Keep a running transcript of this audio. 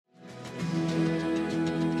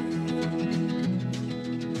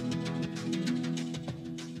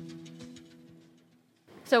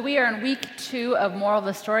So we are in week 2 of Moral of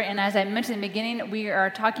the Story, and as I mentioned in the beginning, we are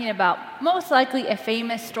talking about most likely a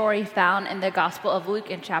famous story found in the Gospel of Luke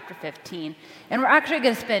in chapter 15. And we're actually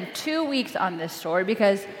going to spend 2 weeks on this story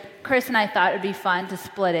because Chris and I thought it would be fun to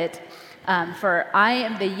split it. For I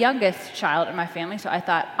am the youngest child in my family, so I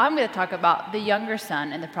thought I'm going to talk about the younger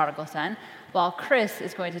son and the prodigal son, while Chris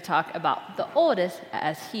is going to talk about the oldest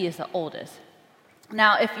as he is the oldest.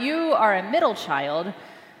 Now, if you are a middle child,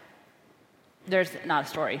 there's not a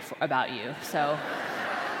story about you, so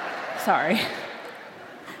sorry.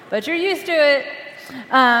 But you're used to it.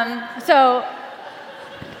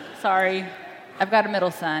 Sorry. I've got a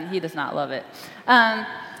middle son. He does not love it.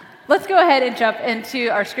 Let's go ahead and jump into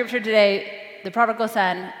our scripture today, the prodigal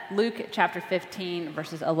son, Luke chapter 15,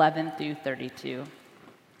 verses 11 through 32.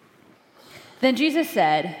 Then Jesus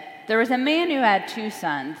said, "There was a man who had 2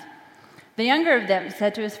 sons. The younger of them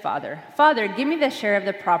said to his father, 'Father, give me the share of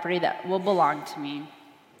the property that will belong to me.'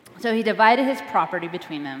 So he divided his property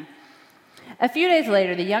between them. A few days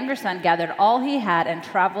later, the younger son gathered all he had and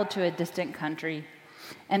traveled to a distant country.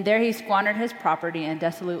 And there he squandered his property in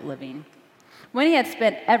dissolute living. When he had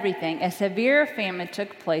spent everything, a severe famine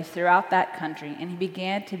took place throughout that country, and he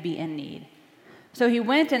began to be in need. So he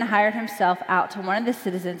went and hired himself out to one of the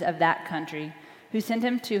citizens of that country, who sent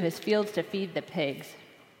him to his fields to feed the pigs.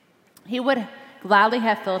 He would gladly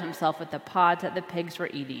have filled himself with the pods that the pigs were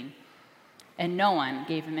eating, and no one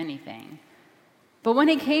gave him anything. But when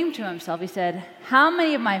he came to himself, he said, 'How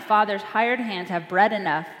many of my father's hired hands have bread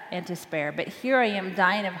enough and to spare, but here I am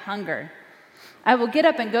dying of hunger? I will get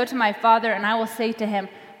up and go to my father, and I will say to him,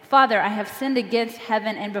 Father, I have sinned against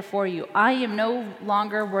heaven and before you. I am no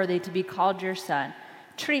longer worthy to be called your son.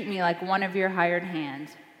 Treat me like one of your hired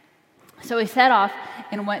hands.' So he set off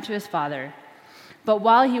and went to his father. But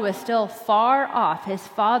while he was still far off, his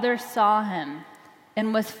father saw him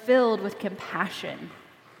and was filled with compassion.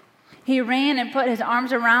 He ran and put his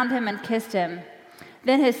arms around him and kissed him.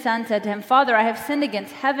 Then his son said to him, 'Father, I have sinned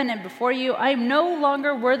against heaven and before you. I am no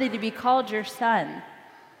longer worthy to be called your son.'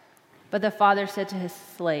 But the father said to his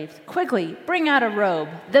slaves, 'Quickly, bring out a robe,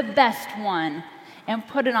 the best one, and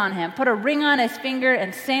put it on him. Put a ring on his finger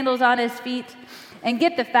and sandals on his feet, and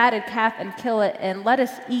get the fatted calf and kill it, and let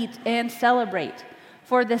us eat and celebrate.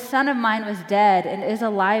 For this son of mine was dead and is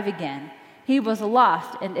alive again. He was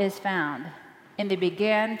lost and is found.' And they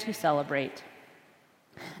began to celebrate.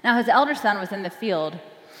 Now his elder son was in the field,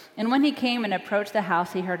 and when he came and approached the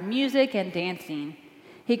house, he heard music and dancing.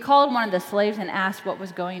 He called one of the slaves and asked what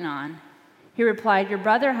was going on. He replied, 'Your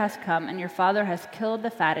brother has come, and your father has killed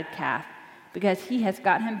the fatted calf, because he has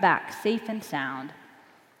got him back safe and sound.'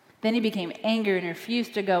 Then he became angry and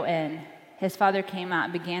refused to go in. His father came out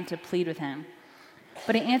and began to plead with him.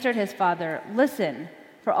 But he answered his father, 'Listen,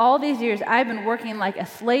 for all these years I've been working like a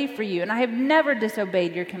slave for you, and I have never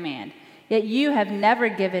disobeyed your command. Yet you have never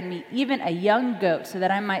given me even a young goat so that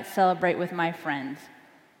I might celebrate with my friends.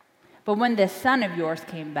 But when this son of yours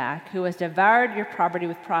came back, who has devoured your property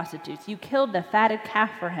with prostitutes, you killed the fatted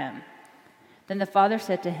calf for him.' Then the father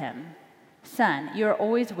said to him, 'Son, you are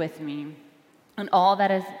always with me, and all that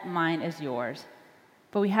is mine is yours.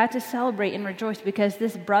 But we had to celebrate and rejoice because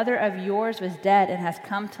this brother of yours was dead and has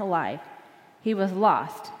come to life. He was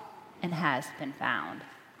lost and has been found.'"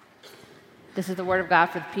 This is the word of God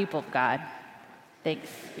for the people of God. Thanks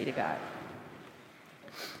be to God.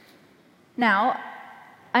 Now,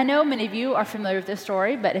 I know many of you are familiar with this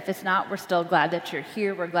story, but if it's not, we're still glad that you're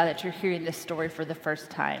here. We're glad that you're hearing this story for the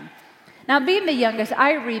first time. Now, being the youngest,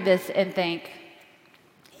 I read this and think,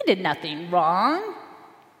 he did nothing wrong.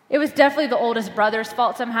 It was definitely the oldest brother's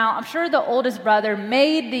fault somehow. I'm sure the oldest brother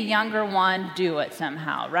made the younger one do it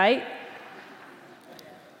somehow, right?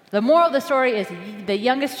 The moral of the story is the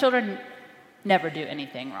youngest children never do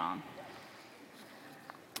anything wrong.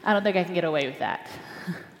 I don't think I can get away with that.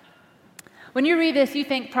 When you read this, you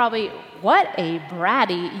think probably, what a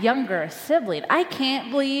bratty younger sibling. I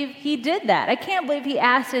can't believe he did that. I can't believe he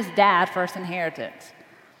asked his dad for his inheritance.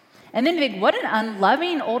 And then you think, what an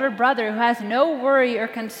unloving older brother who has no worry or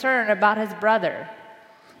concern about his brother.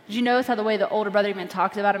 Did you notice how the way the older brother even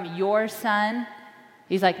talks about him, your son?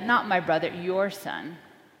 He's like, not my brother, your son.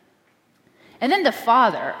 And then the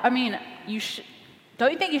father, I mean,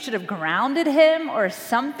 don't you think you should have grounded him or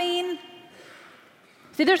something?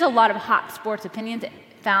 See, there's a lot of hot sports opinions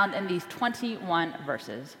found in these 21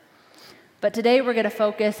 verses. But today we're going to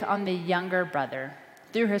focus on the younger brother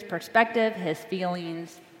through his perspective, his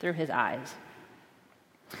feelings, through his eyes.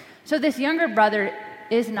 So this younger brother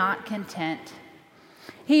is not content.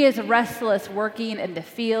 He is restless working in the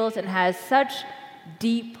fields and has such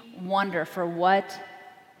deep wonder for what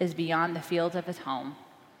is beyond the fields of his home.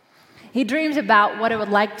 He dreams about what it would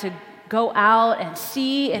like to go out and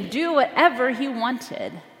see and do whatever he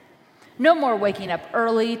wanted. No more waking up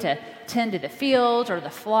early to tend to the fields or the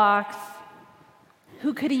flocks.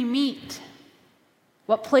 Who could he meet?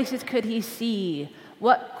 What places could he see?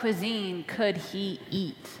 What cuisine could he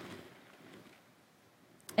eat?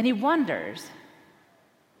 And he wonders.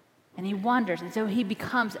 And so he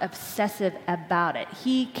becomes obsessive about it.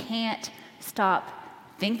 He can't stop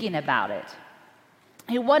thinking about it.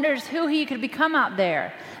 He wonders who he could become out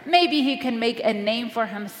there. Maybe he can make a name for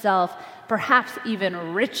himself. Perhaps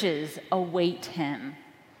even riches await him.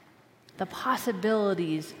 The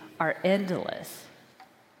possibilities are endless.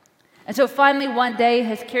 And so finally, one day,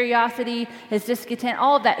 his curiosity, his discontent,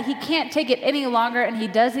 all of that, he can't take it any longer, and he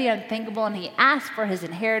does the unthinkable, and he asks for his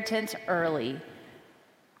inheritance early.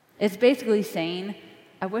 It's basically saying,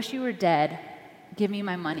 I wish you were dead. Give me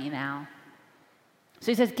my money now.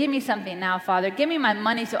 So he says, give me something now, Father. Give me my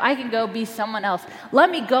money so I can go be someone else. Let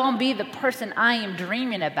me go and be the person I am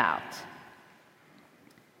dreaming about.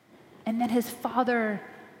 And then his father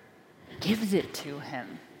gives it to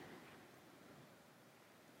him.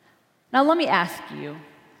 Now let me ask you,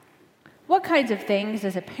 what kinds of things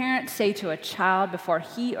does a parent say to a child before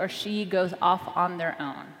he or she goes off on their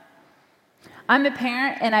own? I'm a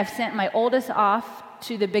parent, and I've sent my oldest off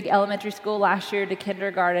to the big elementary school last year to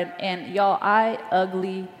kindergarten, and y'all, I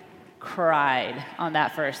ugly cried on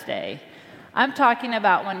that first day. I'm talking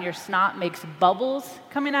about when your snot makes bubbles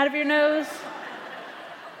coming out of your nose.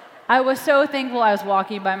 I was so thankful I was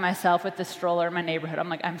walking by myself with the stroller in my neighborhood. I'm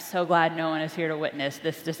like, I'm so glad no one is here to witness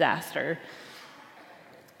this disaster.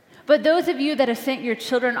 But those of you that have sent your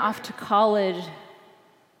children off to college,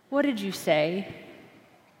 what did you say?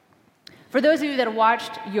 For those of you that have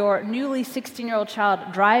watched your newly 16-year-old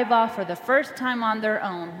child drive off for the first time on their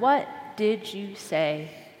own, what did you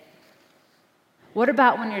say? What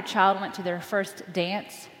about when your child went to their first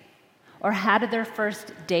dance or had their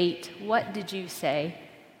first date? What did you say?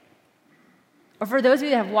 Or for those of you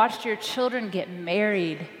that have watched your children get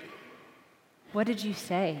married, what did you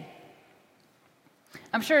say?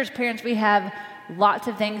 I'm sure as parents we have lots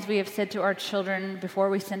of things we have said to our children before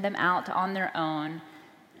we send them out on their own.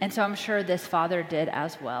 And so I'm sure this father did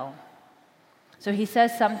as well. So he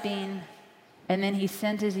says something, and then he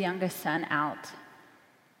sends his youngest son out,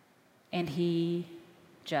 and he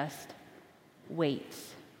just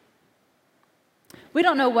waits. We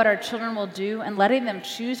don't know what our children will do, and letting them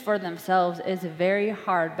choose for themselves is very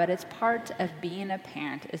hard, but it's part of being a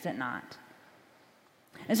parent, is it not?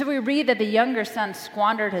 And so we read that the younger son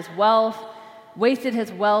squandered his wealth, wasted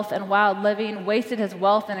his wealth in wild living, wasted his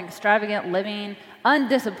wealth in extravagant living,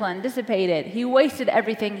 undisciplined, dissipated. He wasted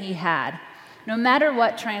everything he had. No matter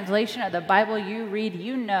what translation of the Bible you read,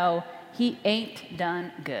 you know he ain't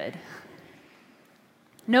done good.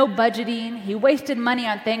 No budgeting. He wasted money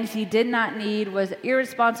on things he did not need, was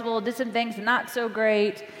irresponsible, did some things not so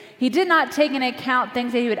great. He did not take into account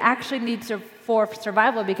things that he would actually need for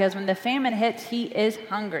survival, because when the famine hits, he is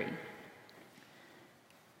hungry.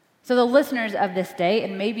 So the listeners of this day,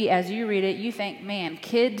 and maybe as you read it, you think, man,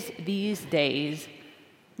 kids these days,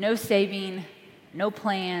 no saving, no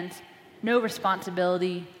plans, no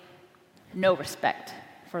responsibility, no respect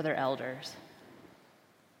for their elders.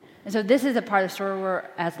 And so this is a part of the story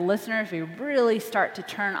where, as listeners, we really start to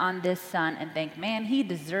turn on this son and think, man, he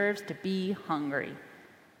deserves to be hungry.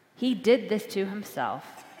 He did this to himself.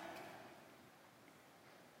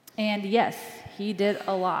 And yes, he did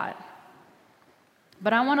a lot.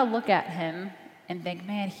 But I want to look at him and think,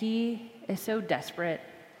 man, he is so desperate.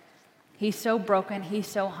 He's so broken. He's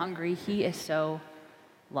so hungry. He is so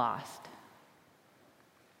lost.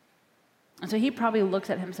 And so he probably looks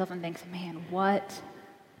at himself and thinks, man, what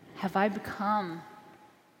have I become?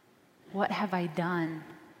 What have I done?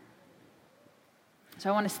 So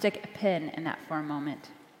I want to stick a pin in that for a moment.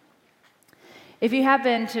 If you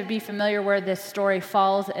happen to be familiar where this story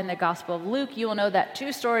falls in the Gospel of Luke, you will know that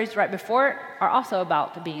two stories right before it are also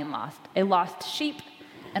about being lost: a lost sheep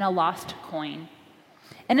and a lost coin.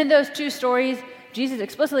 And in those two stories, Jesus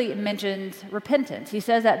explicitly mentions repentance. He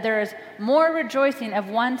says that there is more rejoicing of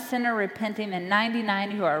one sinner repenting than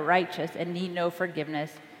 99 who are righteous and need no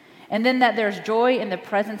forgiveness. And then that there's joy in the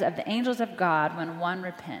presence of the angels of God when one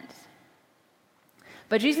repents.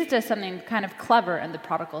 But Jesus does something kind of clever in the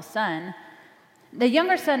prodigal son. The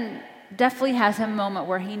younger son definitely has a moment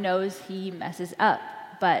where he knows he messes up,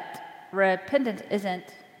 but repentance isn't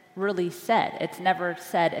really said. It's never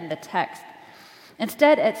said in the text.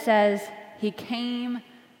 Instead, it says he came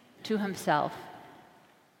to himself.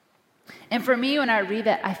 And for me, when I read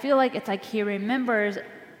that, I feel like it's like he remembers,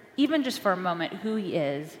 even just for a moment, who he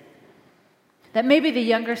is. That maybe the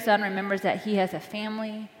younger son remembers that he has a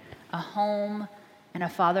family, a home, and a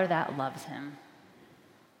father that loves him.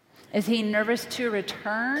 Is he nervous to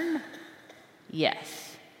return?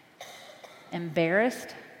 Yes.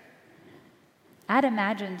 Embarrassed? I'd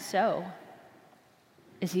imagine so.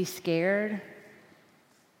 Is he scared?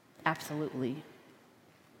 Absolutely.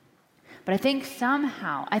 But I think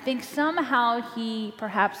somehow he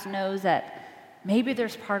perhaps knows that maybe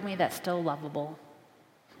there's part of me that's still lovable,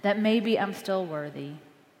 that maybe I'm still worthy.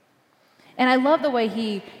 And I love the way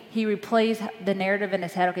he replays the narrative in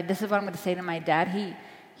his head. Okay, this is what I'm going to say to my dad.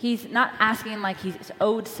 He's not asking like he's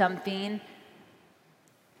owed something.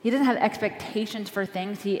 He doesn't have expectations for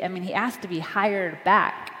things. He asked to be hired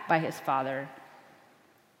back by his father.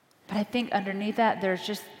 But I think underneath that, there's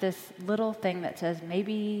just this little thing that says,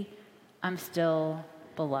 maybe I'm still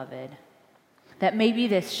beloved. That maybe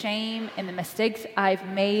this shame and the mistakes I've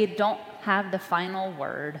made don't have the final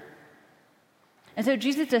word. And so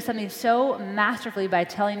Jesus does something so masterfully by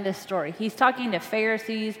telling this story. He's talking to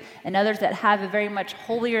Pharisees and others that have a very much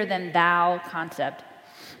holier than thou concept.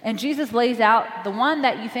 And Jesus lays out the one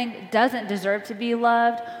that you think doesn't deserve to be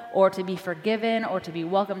loved or to be forgiven or to be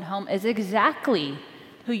welcomed home is exactly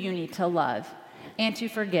who you need to love and to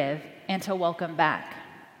forgive and to welcome back.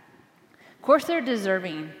 Of course they're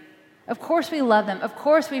deserving. Of course we love them. Of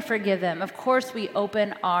course we forgive them. Of course we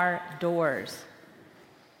open our doors.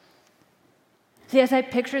 See, as I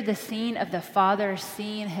picture the scene of the father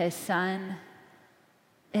seeing his son,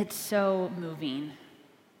 it's so moving.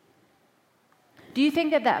 Do you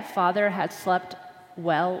think that father had slept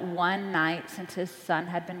well one night since his son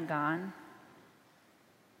had been gone?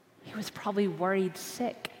 He was probably worried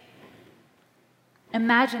sick.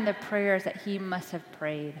 Imagine the prayers that he must have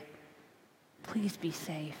prayed. Please be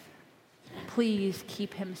safe. Please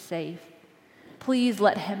keep him safe. Please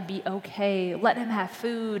let him be okay. Let him have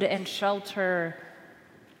food and shelter.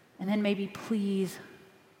 And then maybe please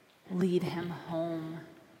lead him home.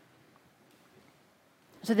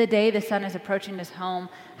 So the day the son is approaching his home,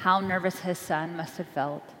 how nervous his son must have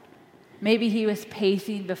felt. Maybe he was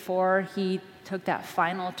pacing before he took that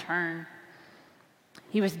final turn.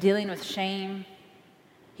 He was dealing with shame.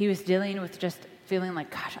 He was dealing with just feeling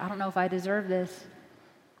like, gosh, I don't know if I deserve this.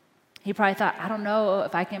 He probably thought, I don't know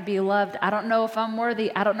if I can be loved. I don't know if I'm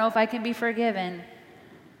worthy. I don't know if I can be forgiven.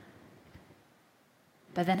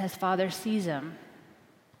 But then his father sees him.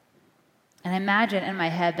 And I imagine in my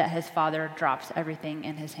head that his father drops everything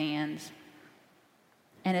in his hands.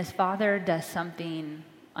 And his father does something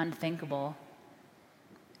unthinkable.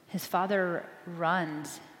 His father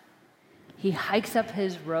runs. He hikes up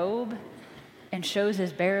his robe and shows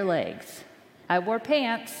his bare legs. I wore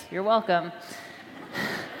pants. You're welcome.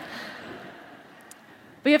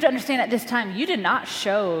 But you have to understand at this time, you did not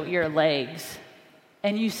show your legs.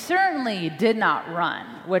 And you certainly did not run,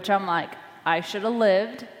 which I'm like, I should have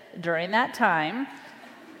lived during that time.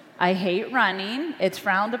 I hate running. It's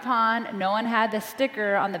frowned upon. No one had the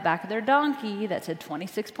sticker on the back of their donkey that said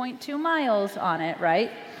 26.2 miles on it,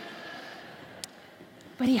 right?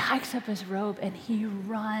 But he hikes up his robe and he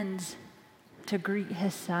runs to greet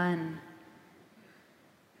his son.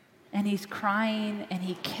 And he's crying and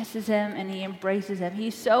he kisses him and he embraces him.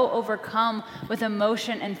 He's so overcome with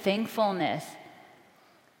emotion and thankfulness.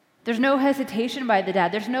 There's no hesitation by the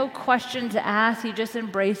dad. There's no questions asked. He just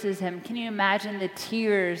embraces him. Can you imagine the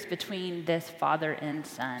tears between this father and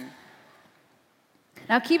son?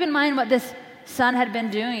 Now keep in mind what this son had been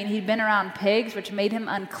doing. He'd been around pigs, which made him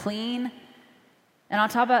unclean. And on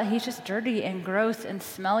top of that, he's just dirty and gross and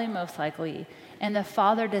smelly most likely. And the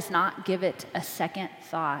father does not give it a second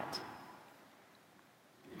thought.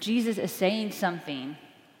 Jesus is saying something.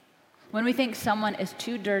 When we think someone is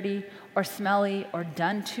too dirty or smelly or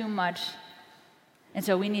done too much, and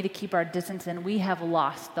so we need to keep our distance, and we have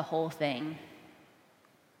lost the whole thing.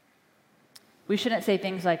 We shouldn't say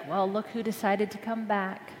things like, well, look who decided to come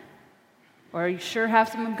back, or you sure have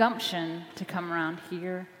some gumption to come around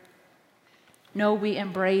here. No, we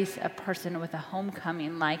embrace a person with a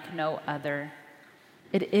homecoming like no other.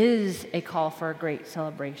 It is a call for a great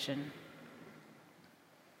celebration.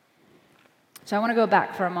 So I want to go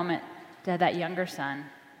back for a moment to that younger son,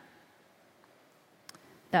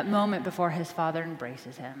 that moment before his father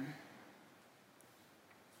embraces him.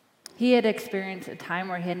 He had experienced a time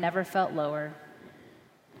where he had never felt lower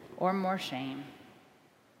or more shame.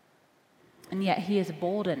 And yet he is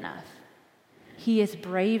bold enough. He is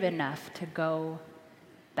brave enough to go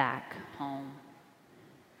back home.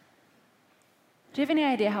 Do you have any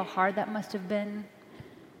idea how hard that must have been?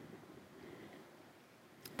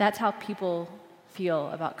 That's how people feel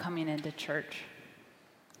about coming into church.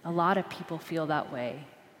 A lot of people feel that way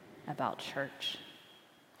about church.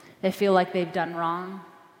 They feel like they've done wrong.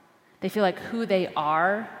 They feel like who they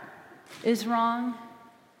are is wrong,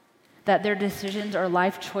 that their decisions or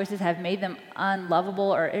life choices have made them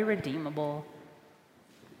unlovable or irredeemable.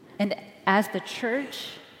 And as the church,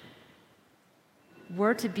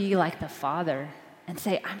 we're to be like the Father and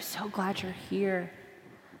say, I'm so glad you're here.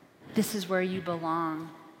 This is where you belong.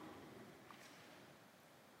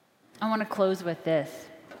 I want to close with this.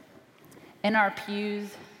 In our pews,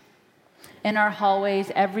 in our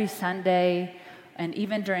hallways, every Sunday, and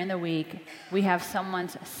even during the week, we have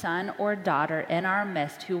someone's son or daughter in our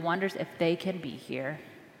midst who wonders if they can be here.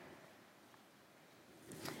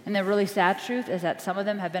 And the really sad truth is that some of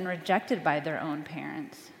them have been rejected by their own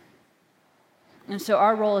parents. And so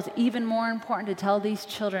our role is even more important to tell these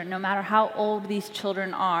children, no matter how old these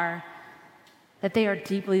children are, that they are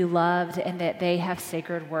deeply loved and that they have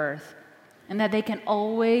sacred worth, and that they can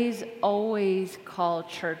always, always call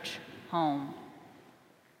church home.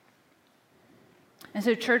 And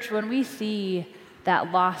so, church, when we see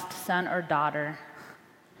that lost son or daughter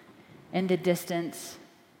in the distance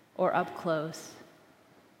or up close,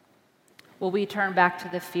 will we turn back to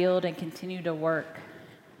the field and continue to work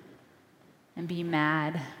and be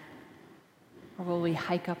mad? Or will we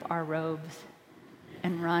hike up our robes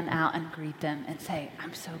and run out and greet them and say,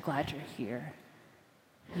 I'm so glad you're here.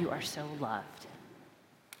 You are so loved.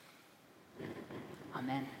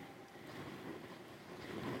 Amen.